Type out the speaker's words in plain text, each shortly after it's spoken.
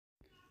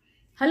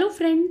Hello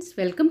friends,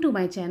 welcome to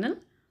my channel.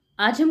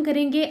 आज हम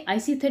करेंगे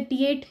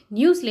IC-38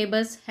 new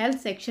syllabus health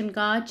section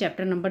का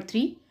चैप्टर नंबर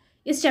 3।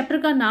 इस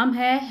चैप्टर का नाम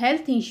है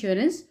health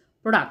insurance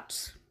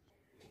products.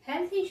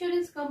 Health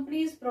insurance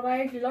companies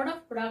provide lot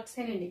of products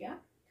in India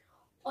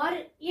और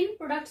इन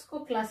प्रोडक्ट्स को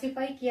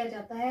क्लासिफाई किया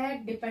जाता है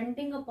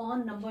depending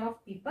upon number of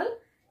people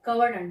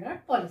covered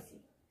under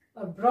policy.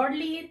 और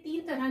ब्रॉडली ये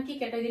 3 तरह की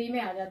कैटेगरी में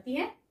आ जाती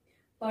है: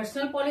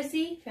 personal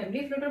policy,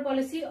 family floater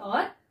policy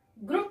और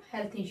ग्रुप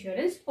हेल्थ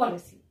इंश्योरेंस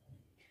पॉलिसी।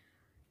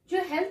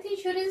 जो हेल्थ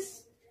इंश्योरेंस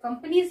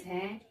कंपनीज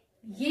हैं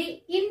ये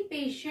इन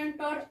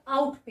पेशेंट और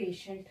आउट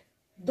पेशेंट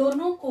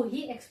दोनों को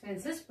ही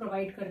एक्सपेंसेस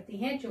प्रोवाइड करती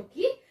हैं जो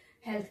कि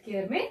हेल्थ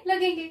केयर में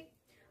लगेंगे।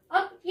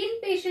 अब इन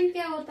पेशेंट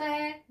क्या होता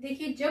है,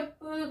 देखिए, जब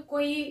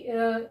कोई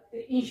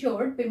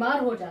इंश्योर्ड बीमार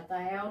हो जाता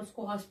है और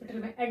उसको हॉस्पिटल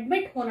में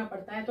एडमिट होना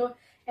पड़ता है तो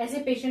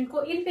ऐसे पेशेंट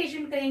को इन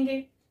पेशेंट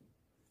कहेंगे।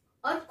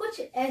 और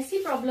कुछ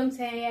ऐसी प्रॉब्लम्स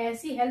हैं या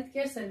ऐसी हेल्थ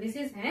केयर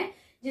सर्विसेज हैं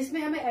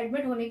जिसमें हमें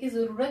एडमिट होने की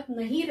जरूरत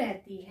नहीं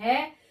रहती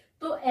है,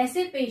 तो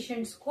ऐसे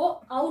पेशेंट्स को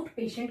आउट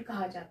पेशेंट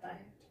कहा जाता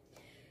है।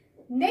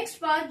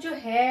 नेक्स्ट बात जो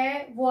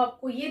है वो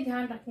आपको ये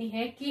ध्यान रखनी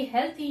है कि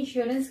हेल्थ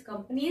इंश्योरेंस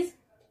कंपनीज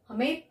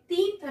हमें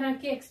 3 तरह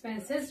के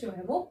एक्सपेंसेस जो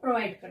है वो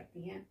प्रोवाइड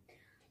करती हैं: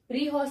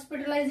 pre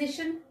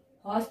hospitalisation,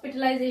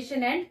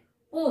 hospitalisation and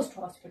post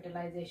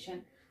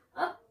hospitalisation.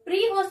 अब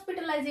प्री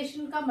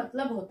हॉस्पिटलाइजेशन का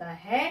मतलब होता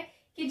है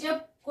कि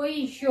जब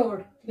कोई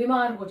इंश्योर्ड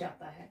बीमार हो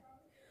जाता है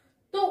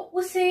तो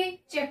उसे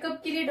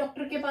चेकअप के लिए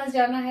डॉक्टर के पास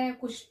जाना है,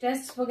 कुछ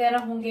टेस्ट वगैरह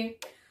होंगे।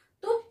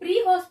 तो प्री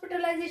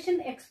हॉस्पिटलाइजेशन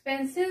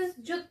एक्सपेंसेस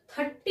जो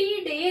 30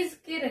 डेज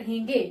के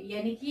रहेंगे,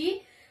 यानी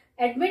कि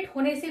एडमिट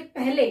होने से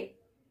पहले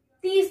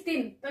 30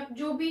 दिन तक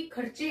जो भी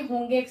खर्चे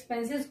होंगे,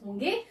 एक्सपेंसेस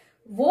होंगे,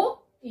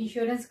 वो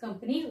इंश्योरेंस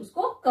कंपनी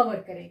उसको कवर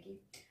करेगी।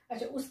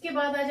 अच्छा, उसके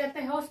बाद आ जाता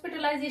है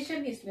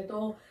हॉस्पिटलाइजेशन। इसमें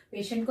तो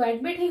पेशेंट को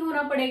एडमिट ही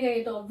होना पड़ेगा,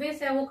 ये तो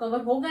ऑब्वियस है, वो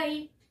कवर होगा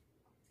ही।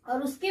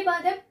 और उसके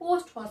बाद है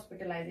पोस्ट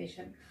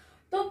हॉस्पिटलाइजेशन।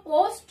 तो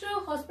पोस्ट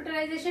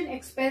हॉस्पिटलाइजेशन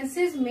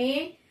एक्सपेंसेस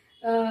में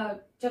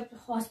जब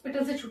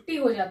हॉस्पिटल से छुट्टी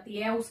हो जाती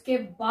है उसके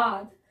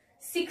बाद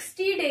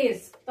 60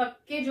 डेज तक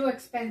के जो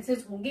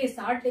एक्सपेंसेस होंगे,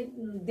 60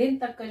 दिन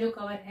तक का जो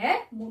कवर है,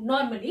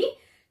 नॉर्मली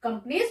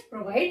कंपनीज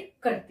प्रोवाइड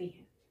करती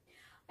हैं।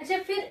 अच्छा,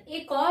 फिर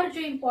एक और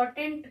जो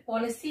इम्पोर्टेंट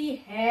पॉलिसी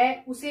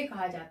है उसे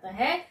कहा जाता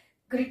है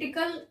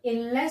क्रिटिकल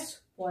इलनेस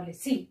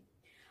पॉलिसी।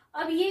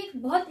 अब ये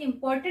एक बहुत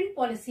इंपॉर्टेंट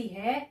पॉलिसी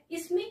है।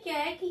 इसमें क्या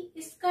है कि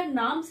इसका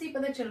नाम से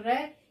पता चल रहा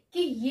है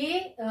कि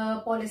ये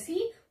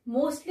पॉलिसी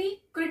मोस्टली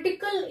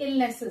क्रिटिकल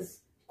इलनेसेस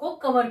को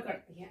कवर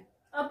करती है।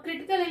 अब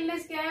क्रिटिकल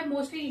इलनेस क्या है,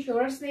 मोस्टली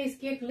इंश्योरर्स ने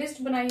इसकी एक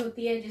लिस्ट बनाई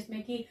होती है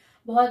जिसमें कि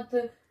बहुत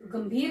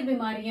गंभीर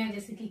बीमारियां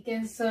जैसे कि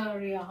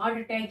कैंसर या हार्ट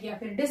अटैक या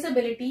फिर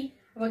डिसेबिलिटी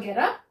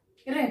वगैरह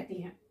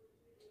रहती हैं।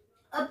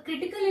 अब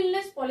क्रिटिकल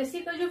इलनेस पॉलिसी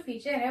का जो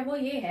फीचर है वो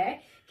ये है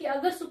कि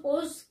अगर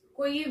सपोज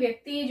कोई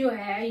व्यक्ति जो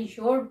है,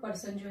 इंश्योर्ड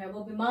पर्सन जो है,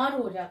 वो बीमार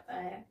हो जाता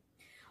है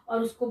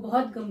और उसको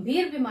बहुत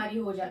गंभीर बीमारी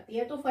हो जाती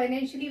है तो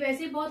फाइनेंशियली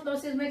वैसे ही बहुत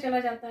लॉसेज में चला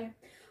जाता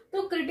है।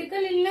 तो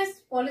क्रिटिकल इलनेस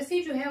पॉलिसी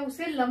जो है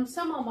उसे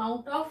lump sum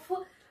amount of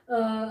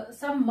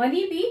some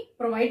money भी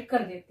प्रोवाइड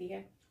कर देती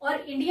है।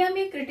 और इंडिया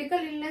में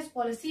critical illness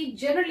policy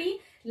generally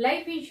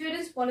life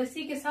insurance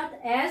policy के साथ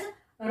एज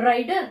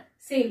राइडर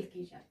सेल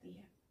की जाती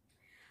है।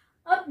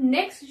 अब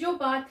नेक्स्ट जो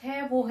बात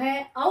है वो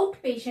है आउट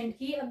पेशेंट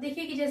की। अब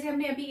देखिए कि जैसे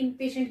हमने अभी इन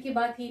पेशेंट की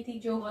बात की थी,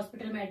 जो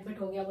हॉस्पिटल में एडमिट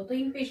हो गया वो तो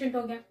इन पेशेंट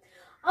हो गया।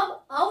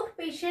 अब आउट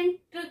पेशेंट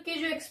के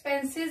जो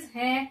एक्सपेंसेस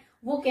हैं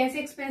वो कैसे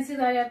एक्सपेंसेस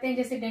आ जाते हैं,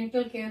 जैसे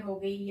डेंटल केयर हो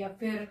गई या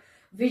फिर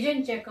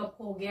विजन चेकअप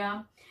हो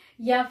गया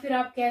या फिर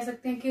आप कह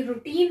सकते हैं कि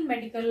रूटीन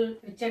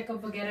मेडिकल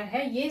चेकअप वगैरह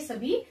है, ये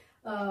सभी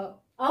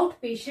आउट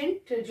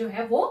पेशेंट जो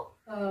है वो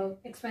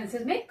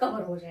एक्सपेंसेस में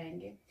कवर हो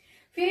जाएंगे।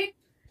 फिर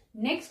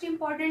नेक्स्ट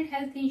इंपॉर्टेंट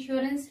हेल्थ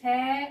इंश्योरेंस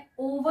है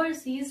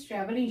ओवरसीज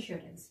ट्रैवल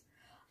इंश्योरेंस।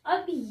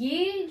 अब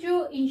ये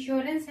जो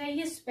इंश्योरेंस है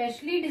ये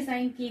स्पेशली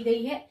डिजाइन की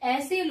गई है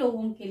ऐसे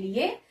लोगों के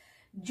लिए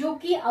जो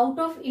कि out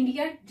of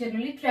India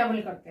generally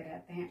travel करते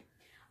रहते हैं।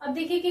 अब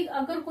देखिए कि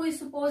अगर कोई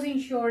सपोज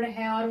इंश्योर्ड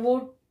है और वो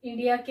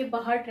इंडिया के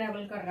बाहर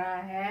ट्रैवल कर रहा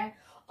है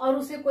और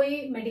उसे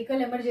कोई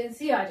मेडिकल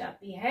इमरजेंसी आ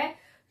जाती है,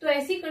 तो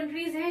ऐसी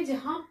कंट्रीज हैं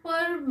जहां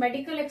पर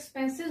मेडिकल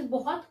एक्सपेंसेस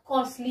बहुत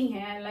कॉस्टली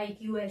हैं, लाइक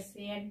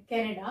यूएसए एंड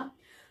कनाडा।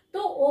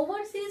 तो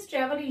ओवरसीज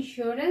ट्रैवल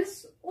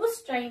इंश्योरेंस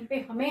उस टाइम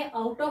पे हमें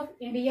आउट ऑफ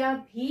इंडिया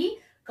भी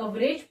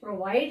कवरेज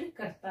प्रोवाइड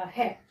करता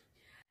है।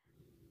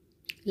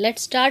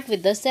 Let's start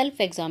with the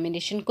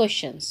self-examination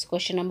questions.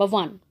 Question number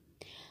 1.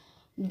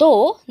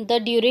 Though the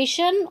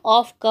duration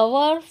of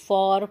cover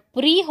for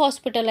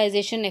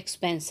pre-hospitalization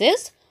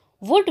expenses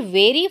would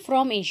vary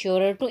from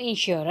insurer to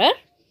insurer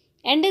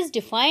and is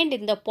defined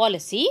in the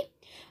policy,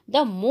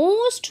 the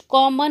most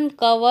common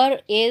cover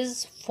is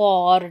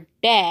for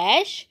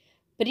dash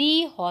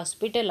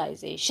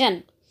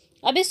pre-hospitalization.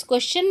 अब इस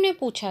question में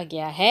पूछा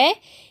गया है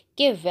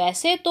कि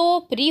वैसे तो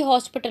pre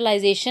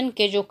hospitalisation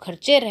के जो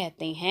खर्चे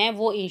रहते हैं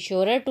वो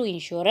इंश्योरर टू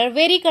इंश्योरर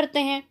वेरी करते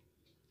हैं,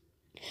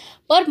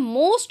 पर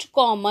मोस्ट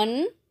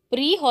कॉमन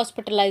प्री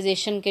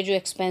हॉस्पिटलाइजेशन के जो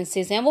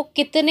एक्सपेंसेस हैं वो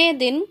कितने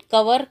दिन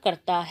कवर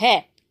करता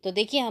है। तो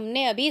देखिए,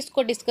 हमने अभी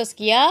इसको डिस्कस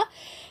किया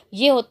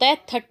ये होता है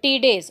 30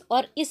 डेज।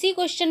 और इसी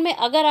क्वेश्चन में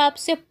अगर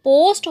आपसे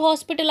पोस्ट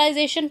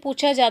हॉस्पिटलाइजेशन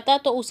पूछा जाता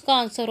तो उसका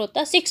आंसर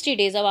होता 60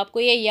 डेज। अब आपको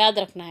ये याद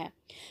रखना है,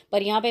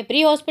 पर यहाँ पे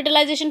प्री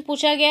हॉस्पिटलाइजेशन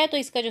पूछा गया है, तो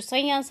इसका जो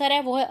सही आंसर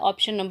है वो है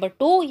ऑप्शन नंबर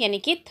 2 यानी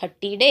कि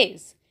 30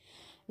 days.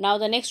 Now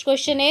the next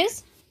question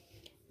is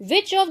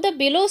which of the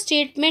below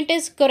statement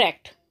is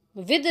correct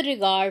with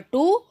regard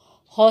to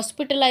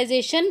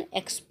hospitalisation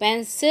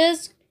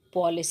expenses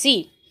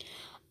policy.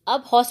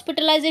 अब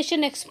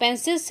हॉस्पिटलाइजेशन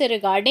एक्सपेंसेस से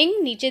रिगार्डिंग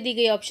नीचे दी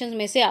गई ऑप्शन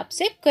में से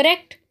आपसे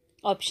करेक्ट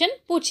ऑप्शन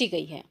पूछी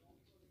गई है।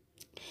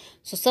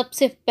 सो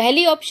सबसे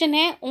पहली ऑप्शन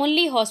है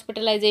only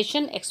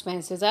hospitalisation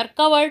expenses are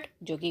covered,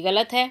 जो कि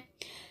गलत है।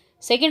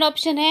 सेकेंड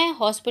ऑप्शन है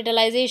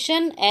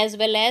hospitalisation as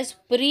well as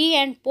pre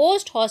and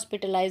post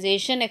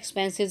hospitalisation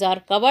expenses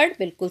are covered,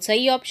 बिल्कुल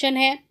सही ऑप्शन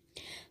है।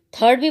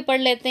 थर्ड भी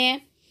पढ़ लेते हैं।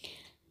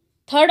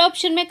 थर्ड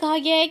ऑप्शन में कहा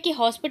गया है कि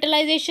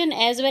hospitalisation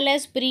as well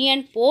as pre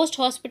and post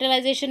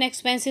hospitalisation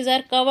expenses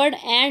are covered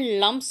and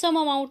lump some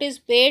amount is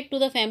paid to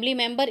the family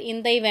member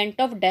in the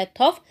event of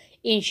death of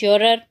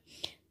insurer.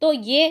 तो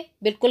ये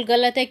बिल्कुल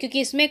गलत है,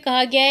 क्योंकि इसमें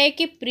कहा गया है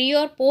कि प्री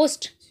और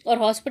पोस्ट और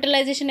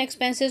हॉस्पिटलाइजेशन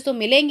एक्सपेंसेस तो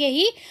मिलेंगे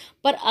ही,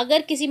 पर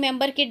अगर किसी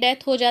मेंबर की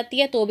डेथ हो जाती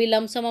है तो भी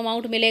लम्प सम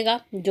अमाउंट मिलेगा,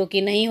 जो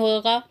कि नहीं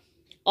होगा।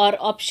 और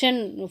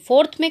ऑप्शन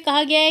फोर्थ में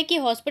कहा गया है कि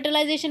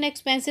hospitalisation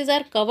expenses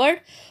are covered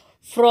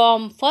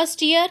from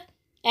first year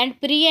and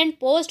pre and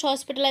post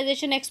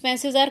hospitalization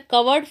expenses are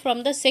covered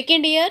from the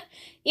second year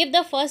if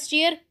the first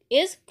year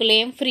is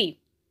claim free।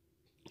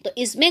 तो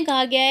इसमें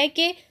कहा गया है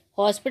कि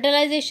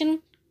हॉस्पिटलाइजेशन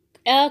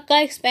का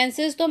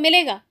एक्सपेंसेस तो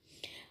मिलेगा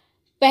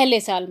पहले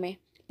साल में,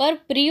 पर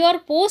प्री और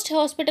पोस्ट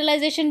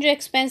हॉस्पिटलाइजेशन जो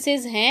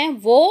एक्सपेंसेस हैं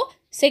वो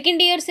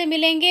सेकेंड ईयर से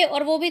मिलेंगे,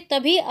 और वो भी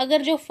तभी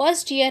अगर जो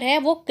फर्स्ट ईयर है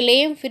वो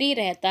क्लेम फ्री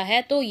रहता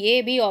है। तो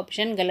ये भी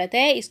ऑप्शन गलत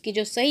है। इसकी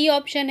जो सही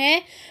ऑप्शन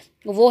है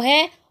वो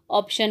है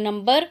option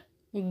number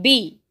B.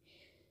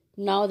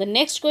 Now the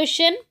next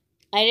question,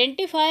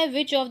 identify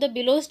which of the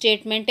below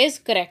statement is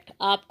correct.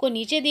 आपको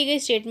नीचे दी गई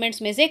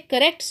स्टेटमेंट्स में से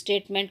करेक्ट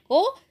स्टेटमेंट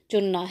को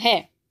चुनना है।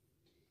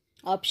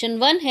 ऑप्शन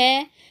 1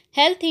 है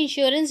health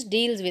insurance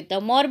deals with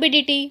the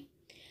morbidity.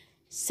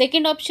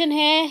 Second option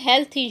है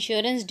health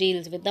insurance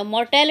deals with the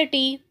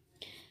mortality.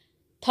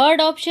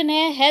 Third option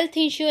है health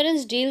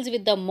insurance deals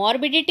with the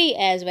morbidity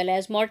as well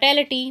as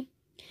mortality.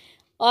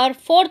 और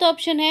फोर्थ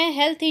ऑप्शन है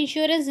health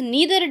insurance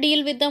neither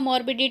deal with the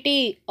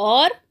morbidity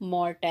और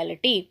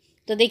mortality.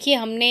 तो देखिए,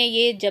 हमने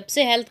ये जब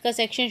से हेल्थ का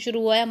सेक्शन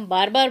शुरू हुआ है हम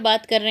बार बार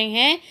बात कर रहे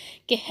हैं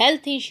कि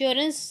हेल्थ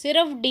इंश्योरेंस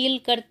सिर्फ डील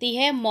करती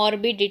है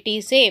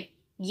मॉर्बिडिटी से,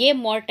 ये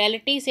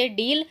मॉर्टेलिटी से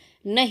डील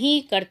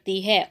नहीं करती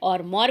है।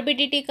 और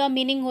मॉर्बिडिटी का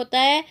मीनिंग होता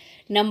है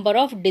नंबर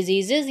ऑफ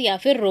डिजीजेस या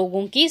फिर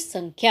रोगों की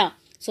संख्या।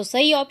 सो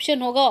सही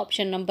ऑप्शन होगा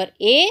option number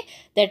A,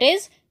 that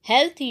is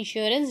health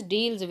insurance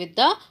deals with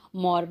the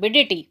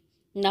morbidity.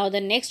 Now the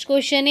next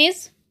question is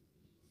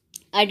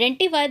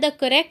identify the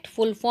correct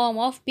full form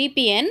of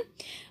PPN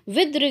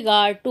with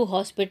regard to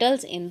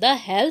hospitals in the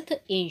health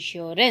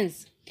insurance।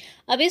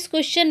 अब इस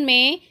question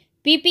में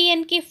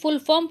PPN की full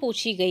form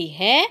पूछी गई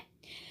है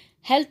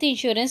health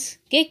insurance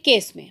के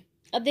case में।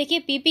 अब देखिए,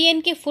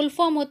 PPN की फुल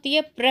फॉर्म होती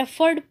है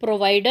प्रेफर्ड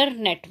प्रोवाइडर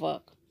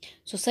नेटवर्क।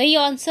 सो सही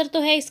आंसर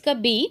तो है इसका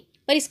बी,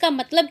 पर इसका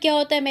मतलब क्या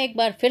होता है मैं एक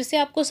बार फिर से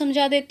आपको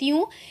समझा देती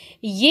हूँ।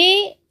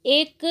 ये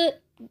एक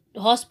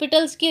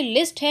हॉस्पिटल्स की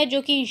लिस्ट है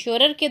जो कि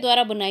इंश्योरर के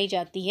द्वारा बनाई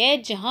जाती है,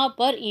 जहां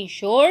पर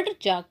इंश्योर्ड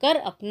जाकर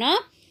अपना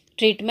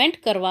ट्रीटमेंट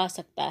करवा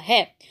सकता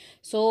है।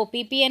 सो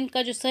PPN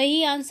का जो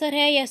सही आंसर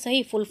है या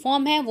सही फुल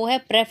फॉर्म है वो है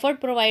preferred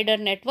provider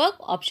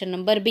network, option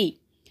number B.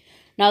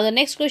 Now the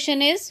next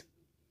question is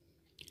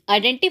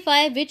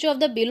identify which of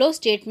the below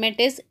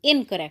statement is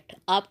incorrect.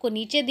 आपको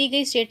नीचे दी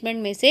गई स्टेटमेंट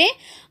में से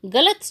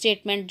गलत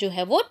स्टेटमेंट जो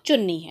है वो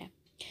चुननी है।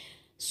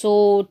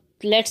 So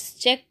let's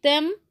check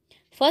them.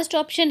 First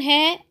option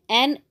है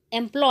an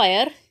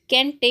employer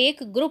can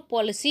take group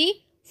policy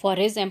for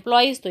his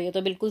employees. तो ये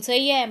तो बिल्कुल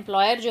सही है,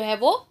 एम्प्लॉयर जो है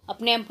वो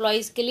अपने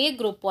एम्प्लॉयज़ के लिए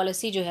ग्रुप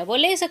पॉलिसी जो है वो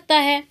ले सकता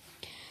है।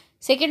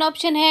 सेकेंड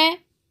ऑप्शन है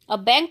a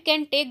bank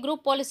can take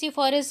group policy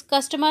for his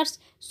customers.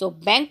 So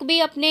bank भी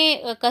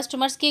अपने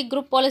कस्टमर्स की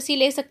ग्रुप पॉलिसी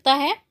ले सकता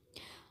है।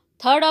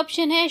 थर्ड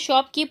ऑप्शन है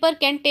shopkeeper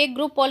can take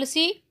group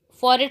policy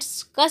for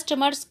its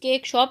customers, के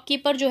एक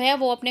शॉपकीपर जो है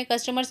वो अपने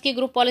कस्टमर्स की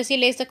ग्रुप पॉलिसी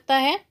ले सकता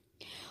है।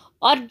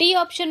 और डी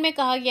ऑप्शन में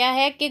कहा गया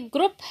है कि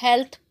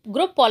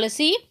group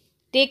policy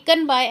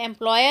taken by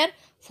employer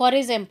for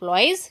his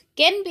employees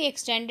can be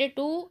extended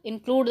to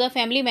include the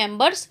family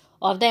members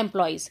of the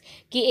employees.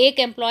 कि एक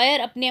एम्प्लॉयर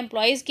अपने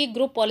एम्प्लॉयज़ की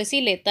ग्रुप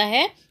पॉलिसी लेता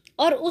है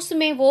और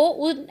उसमें वो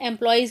उन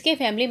एम्प्लॉयज़ के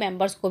फैमिली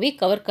मेम्बर्स को भी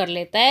कवर कर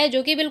लेता है,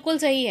 जो कि बिल्कुल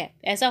सही है,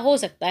 ऐसा हो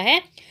सकता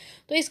है।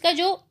 तो इसका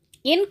जो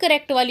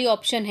इनकरेक्ट वाली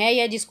ऑप्शन है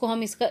या जिसको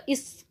हम इस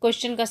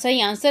क्वेश्चन का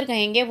सही आंसर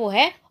कहेंगे वो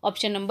है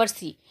ऑप्शन नंबर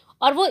सी।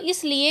 और वो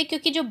इसलिए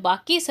क्योंकि जो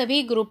बाकी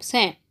सभी ग्रुप्स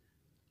हैं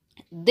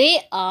दे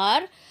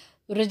आर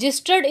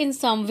रजिस्टर्ड इन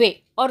सम वे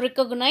और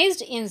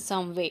रिकॉग्नाइज्ड इन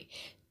सम वे,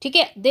 ठीक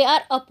है, दे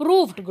आर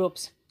अप्रूव्ड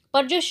ग्रुप्स।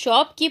 पर जो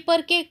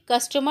शॉपकीपर के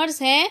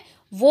कस्टमर्स हैं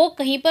वो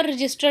कहीं पर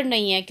रजिस्टर्ड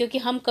नहीं है, क्योंकि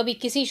हम कभी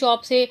किसी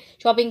शॉप से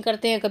शॉपिंग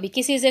करते हैं, कभी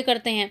किसी से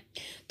करते हैं।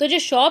 तो जो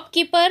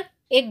शॉपकीपर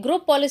एक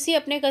ग्रुप पॉलिसी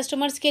अपने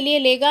कस्टमर्स के लिए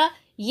लेगा,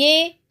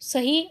 ये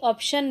सही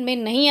ऑप्शन में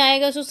नहीं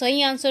आएगा। सो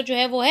सही आंसर जो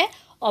है वो है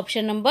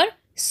option number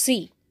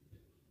C.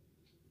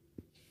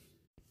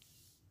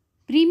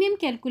 Premium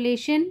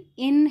calculation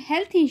in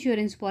health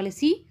insurance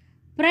policy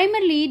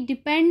primarily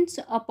depends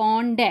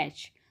upon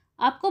dash.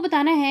 आपको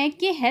बताना है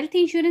कि हेल्थ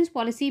इंश्योरेंस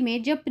पॉलिसी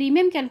में जब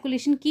प्रीमियम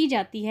कैलकुलेशन की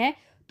जाती है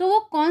तो वो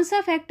कौन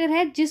सा फैक्टर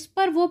है जिस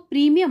पर वो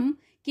प्रीमियम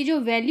की जो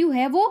वैल्यू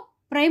है वो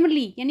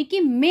प्राइमरली यानी कि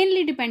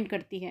मेनली डिपेंड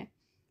करती है।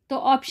 तो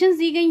ऑप्शंस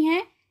दी गई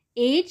हैं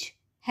एज,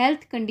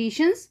 हेल्थ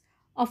कंडीशंस,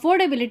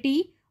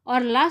 अफोर्डेबिलिटी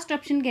और लास्ट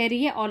ऑप्शन कह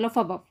रही है ऑल ऑफ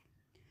अबव।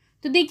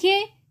 तो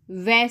देखिए,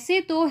 वैसे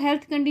तो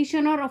हेल्थ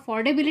कंडीशन और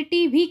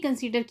अफोर्डेबिलिटी भी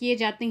कंसीडर किए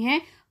जाते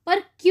हैं, पर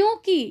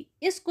क्योंकि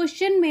इस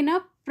क्वेश्चन में ना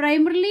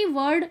प्राइमरली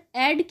वर्ड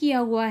ऐड किया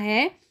हुआ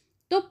है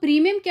तो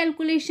प्रीमियम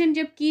कैलकुलेशन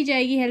जब की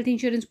जाएगी हेल्थ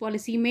इंश्योरेंस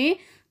पॉलिसी में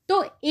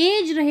तो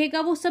एज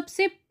रहेगा वो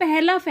सबसे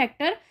पहला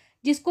फैक्टर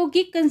जिसको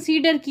कि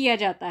कंसीडर किया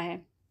जाता है।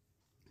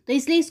 तो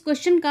इसलिए इस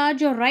क्वेश्चन का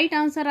जो राइट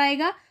आंसर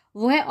आएगा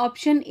वो है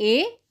option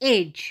A,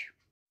 as.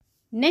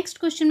 Next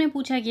question में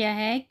पूछा गया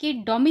है कि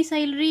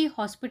डोमिसाइलरी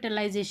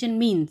हॉस्पिटलाइजेशन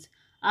मीन्स।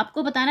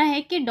 आपको बताना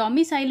है कि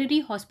डोमिसाइलरी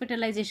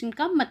हॉस्पिटलाइजेशन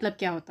का मतलब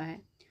क्या होता है।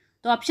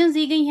 तो ऑप्शंस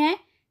दी गई हैं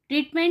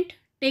treatment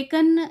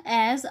taken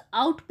as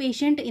out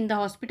patient in the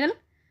hospital,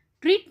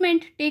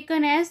 treatment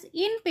taken as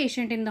in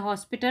patient in the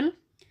hospital,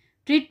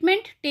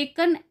 treatment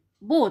taken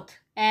both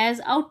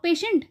as out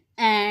patient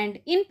and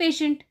in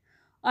patient,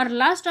 और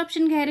लास्ट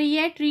ऑप्शन कह रही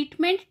है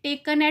treatment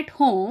taken at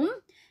home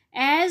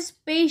as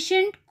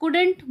patient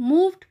couldn't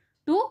move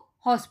to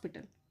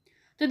hospital.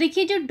 तो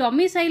देखिए, जो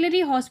डोमिसाइलरी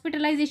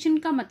hospitalisation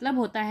का मतलब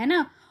होता है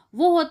ना,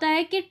 वो होता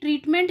है कि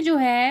ट्रीटमेंट जो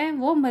है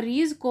वो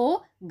मरीज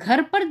को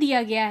घर पर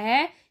दिया गया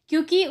है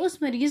क्योंकि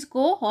उस मरीज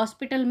को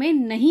हॉस्पिटल में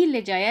नहीं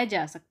ले जाया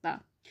जा सकता।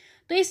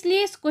 तो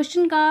इसलिए इस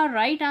क्वेश्चन का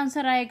राइट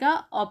आंसर आएगा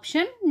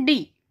option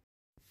D.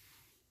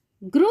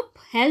 Group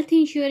health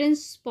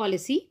insurance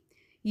policy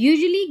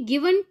usually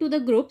given to the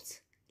groups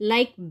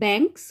like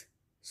banks,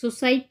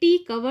 society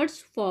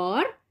covers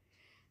for.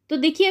 तो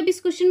देखिए, अब इस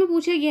क्वेश्चन में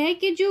पूछा गया है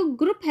कि जो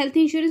ग्रुप हेल्थ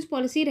इंश्योरेंस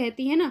पॉलिसी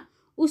रहती है ना,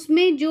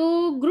 उसमें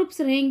जो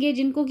ग्रुप्स रहेंगे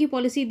जिनको की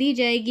पॉलिसी दी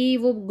जाएगी,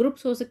 वो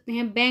ग्रुप्स हो सकते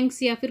हैं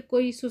बैंक्स या फिर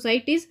कोई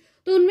सोसाइटीज़,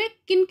 तो उनमें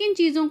किन किन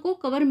चीज़ों को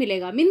कवर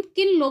मिलेगा,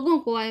 किन लोगों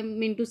को आई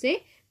मीन टू से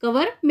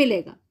कवर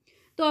मिलेगा।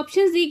 तो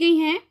ऑप्शंस दी गई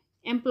हैं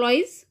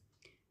employees,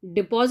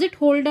 deposit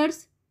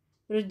holders,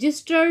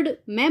 registered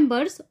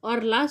members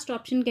और लास्ट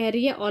ऑप्शन कह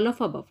रही है ऑल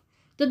ऑफ अबव।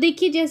 तो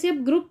देखिए, जैसे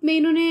अब ग्रुप में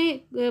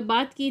इन्होंने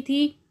बात की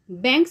थी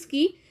बैंक्स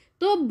की,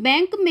 तो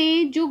बैंक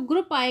में जो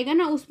ग्रुप आएगा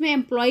ना उसमें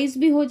एम्प्लॉयज़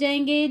भी हो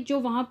जाएंगे, जो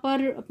वहाँ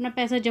पर अपना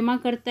पैसा जमा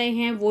करते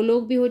हैं वो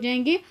लोग भी हो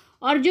जाएंगे,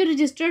 और जो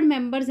रजिस्टर्ड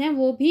मेंबर्स हैं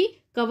वो भी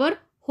कवर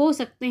हो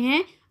सकते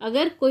हैं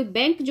अगर कोई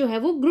बैंक जो है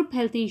वो ग्रुप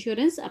हेल्थ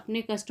इंश्योरेंस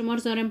अपने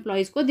कस्टमर्स और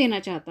एम्प्लॉयज़ को देना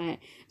चाहता है।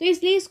 तो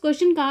इसलिए इस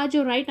क्वेश्चन का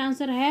जो राइट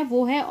आंसर है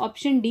वो है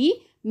option D,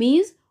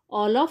 means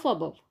all of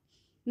above.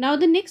 Now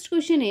the next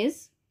question is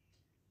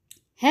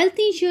health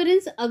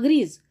insurance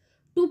agrees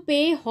to पे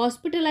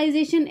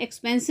hospitalisation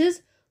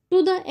expenses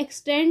to the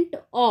extent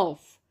of.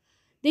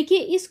 देखिए,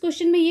 इस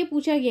क्वेश्चन में ये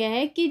पूछा गया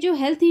है कि जो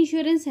हेल्थ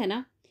इंश्योरेंस है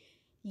ना,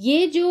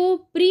 ये जो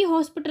प्री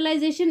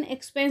हॉस्पिटलाइजेशन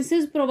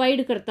एक्सपेंसेस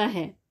प्रोवाइड करता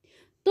है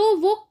तो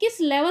वो किस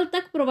लेवल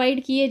तक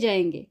प्रोवाइड किए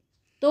जाएंगे।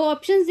 तो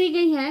ऑप्शंस दी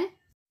गई हैं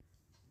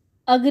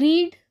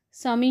अग्रीड,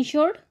 सम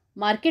इंश्योर्ड,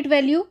 मार्केट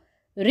वैल्यू,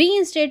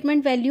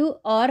 रीइंस्टेटमेंट वैल्यू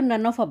और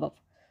नन ऑफ अबव।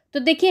 तो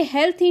देखिए,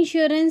 हेल्थ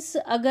इंश्योरेंस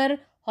अगर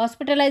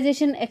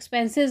हॉस्पिटलाइजेशन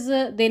एक्सपेंसेस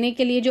देने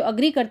के लिए जो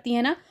अग्री करती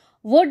है ना,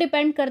 वो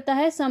डिपेंड करता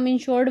है सम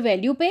इंश्योर्ड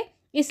वैल्यू पे।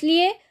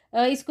 इसलिए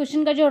इस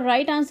क्वेश्चन का जो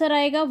राइट आंसर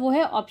आएगा वो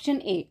है option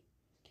A.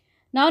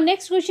 Now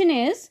next question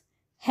is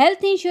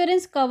health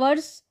insurance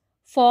covers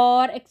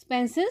for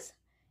expenses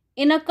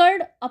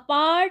incurred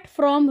apart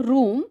from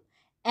room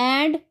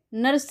and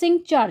nursing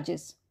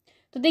charges.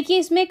 तो देखिए,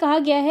 इसमें कहा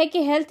गया है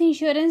कि हेल्थ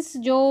इंश्योरेंस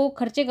जो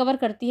खर्चे कवर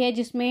करती है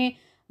जिसमें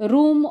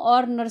रूम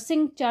और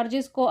नर्सिंग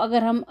चार्जेस को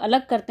अगर हम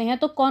अलग करते हैं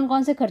तो कौन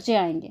कौन से खर्चे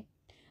आएंगे।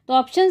 तो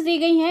ऑप्शंस दी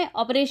गई हैं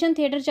operation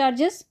theatre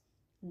charges,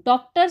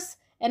 doctors,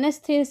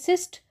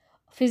 anaesthetist,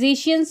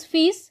 physicians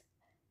fees,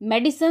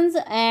 medicines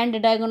and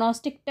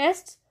diagnostic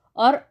test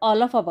और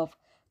ऑल ऑफ अबव।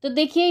 तो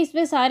देखिए,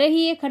 इसमें सारे ही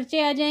ये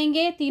खर्चे आ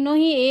जाएंगे, तीनों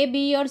ही ए,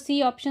 बी और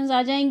सी ऑप्शंस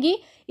आ जाएंगी।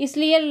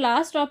 इसलिए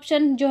लास्ट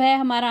ऑप्शन जो है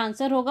हमारा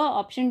आंसर होगा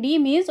option D,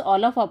 means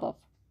all of above.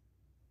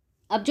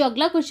 अब जो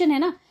अगला क्वेश्चन है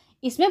ना,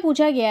 इसमें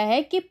पूछा गया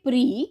है कि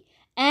pre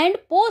and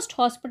post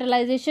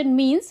hospitalisation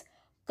means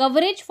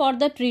coverage for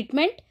the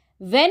treatment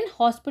when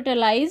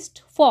hospitalised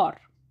for.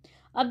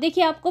 अब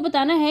देखिए, आपको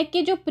बताना है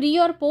कि जो प्री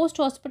और पोस्ट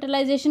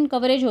हॉस्पिटलाइजेशन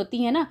कवरेज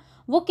होती है ना,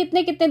 वो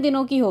कितने कितने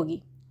दिनों की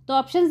होगी। तो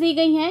ऑप्शंस दी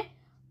गई हैं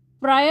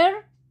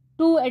prior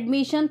to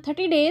admission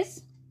 30 days,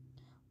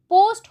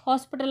 post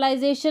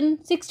hospitalisation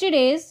 60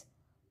 days,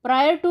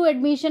 prior to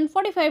admission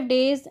 45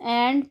 days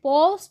and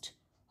post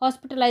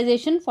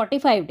hospitalisation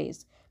 45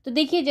 days। तो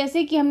देखिए,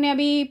 जैसे कि हमने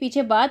अभी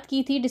पीछे बात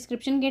की थी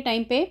डिस्क्रिप्शन के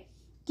टाइम पे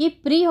कि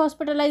pre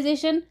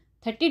hospitalisation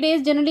 30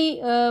 days generally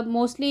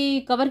mostly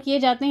cover किए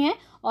जाते हैं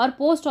और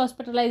पोस्ट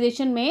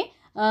हॉस्पिटलाइजेशन में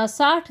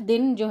 60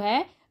 दिन जो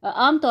है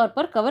आमतौर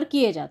पर कवर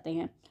किए जाते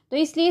हैं। तो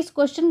इसलिए इस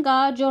क्वेश्चन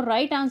का जो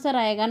राइट आंसर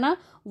आएगा ना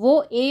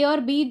वो ए और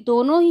बी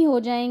दोनों ही हो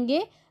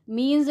जाएंगे।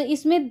 मीन्स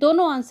इसमें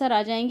दोनों आंसर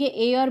आ जाएंगे,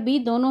 ए और बी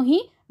दोनों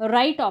ही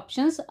राइट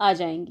ऑप्शंस आ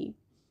जाएंगी।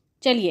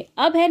 चलिए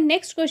अब है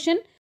next question,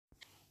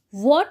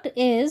 what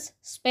is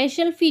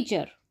special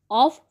feature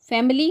of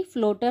family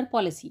floater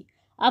policy.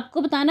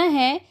 आपको बताना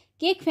है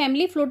कि एक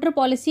फैमिली फ्लोटर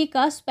पॉलिसी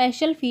का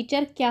स्पेशल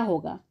फीचर क्या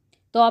होगा।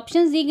 तो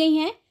ऑप्शंस दी गई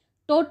हैं,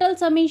 total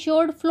sum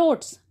insured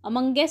floats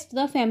amongst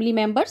the family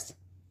members,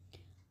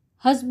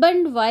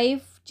 husband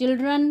wife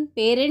children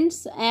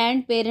parents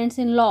and parents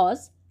in laws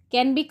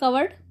can be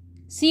covered.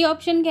 C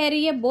option कह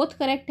रही है बोथ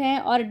करेक्ट है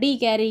और डी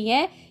कह रही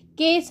है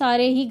कि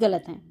सारे ही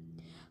गलत हैं।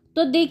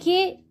 तो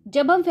देखिए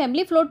जब हम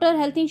family floater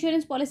health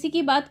insurance policy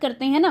की बात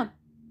करते हैं ना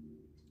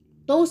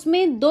तो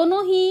उसमें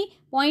दोनों ही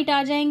पॉइंट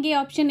आ जाएंगे,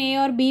 ऑप्शन ए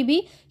और बी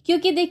भी,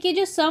 क्योंकि देखिए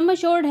जो सम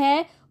अश्योर्ड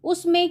है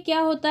उसमें क्या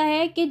होता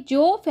है कि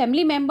जो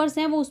फैमिली मेंबर्स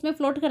हैं वो उसमें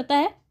फ्लोट करता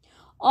है,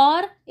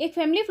 और एक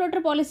फैमिली फ्लोटर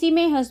पॉलिसी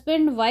में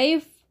हस्बैंड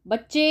वाइफ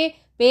बच्चे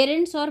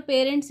पेरेंट्स और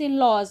पेरेंट्स इन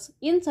लॉज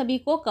इन सभी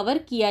को कवर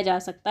किया जा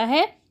सकता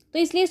है। तो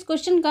इसलिए इस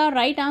क्वेश्चन का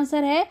राइट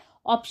आंसर है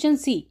ऑप्शन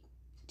सी।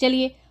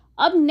 चलिए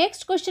अब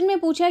नेक्स्ट क्वेश्चन में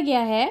पूछा गया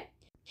है,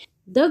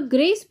 the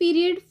grace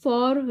period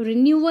for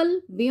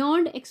renewal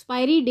beyond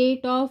expiry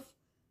date of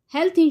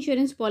health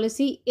insurance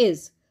policy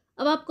is.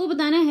 अब आपको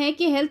बताना है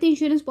कि हेल्थ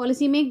इंश्योरेंस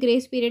पॉलिसी में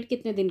ग्रेस पीरियड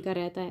कितने दिन का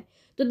रहता है।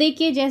 तो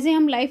देखिए जैसे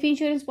हम लाइफ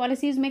इंश्योरेंस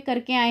पॉलिसीज़ में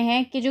करके आए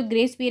हैं कि जो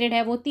ग्रेस पीरियड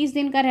है वो 30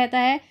 दिन का रहता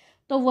है,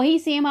 तो वही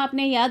सेम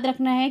आपने याद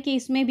रखना है कि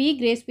इसमें भी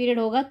ग्रेस पीरियड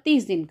होगा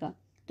 30 दिन का।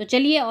 तो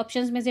चलिए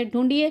ऑप्शंस में से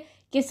ढूंढिए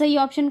कि सही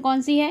ऑप्शन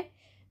कौन सी है।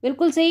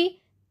 बिल्कुल सही,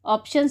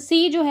 ऑप्शन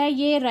सी जो है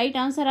ये राइट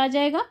आंसर आ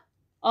जाएगा।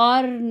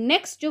 और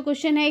नेक्स्ट जो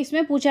क्वेश्चन है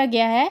इसमें पूछा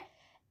गया है,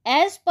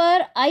 as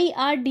per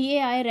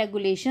IRDAI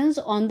regulations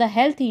on the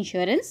health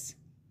insurance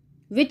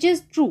which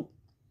is true.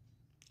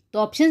 तो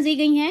ऑप्शन दी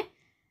गई हैं,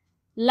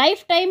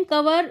 life time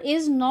cover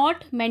is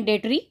not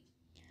mandatory,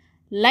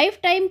 life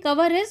time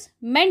cover is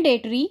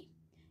mandatory,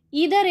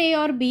 either ए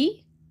और बी,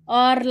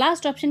 और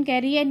लास्ट ऑप्शन कह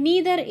रही है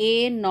नीदर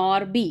ए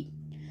नॉर बी।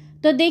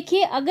 तो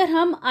देखिए अगर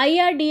हम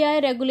IRDAI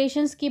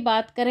रेगुलेशंस की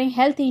बात करें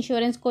हेल्थ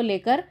इंश्योरेंस को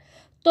लेकर,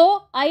 तो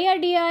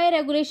IRDAI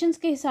रेगुलेशंस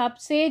के हिसाब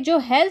से जो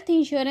हेल्थ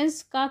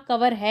इंश्योरेंस का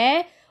कवर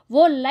है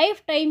वो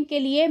लाइफ टाइम के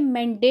लिए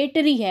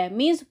मैंडेटरी है।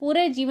 मीन्स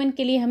पूरे जीवन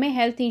के लिए हमें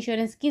हेल्थ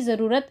इंश्योरेंस की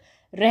ज़रूरत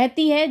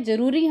रहती है,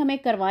 ज़रूरी हमें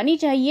करवानी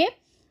चाहिए,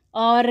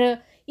 और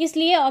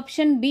इसलिए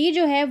ऑप्शन बी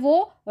जो है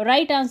वो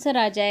राइट आंसर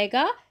आ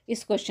जाएगा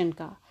इस क्वेश्चन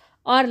का।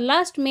 और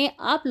लास्ट में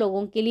आप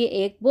लोगों के लिए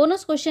एक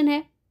बोनस क्वेश्चन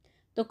है।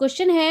 तो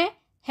क्वेश्चन है,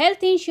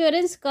 health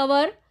insurance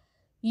cover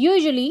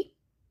usually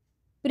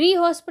pre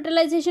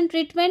hospitalisation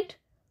treatment,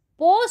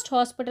 post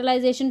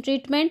hospitalisation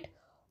treatment,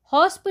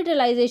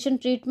 hospitalisation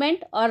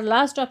treatment, और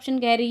लास्ट ऑप्शन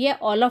कह रही है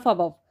ऑल ऑफ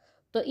अबव।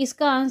 तो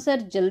इसका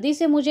आंसर जल्दी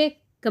से मुझे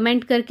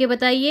कमेंट करके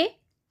बताइए।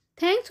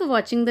 Thanks for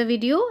watching the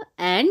video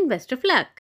and best of luck.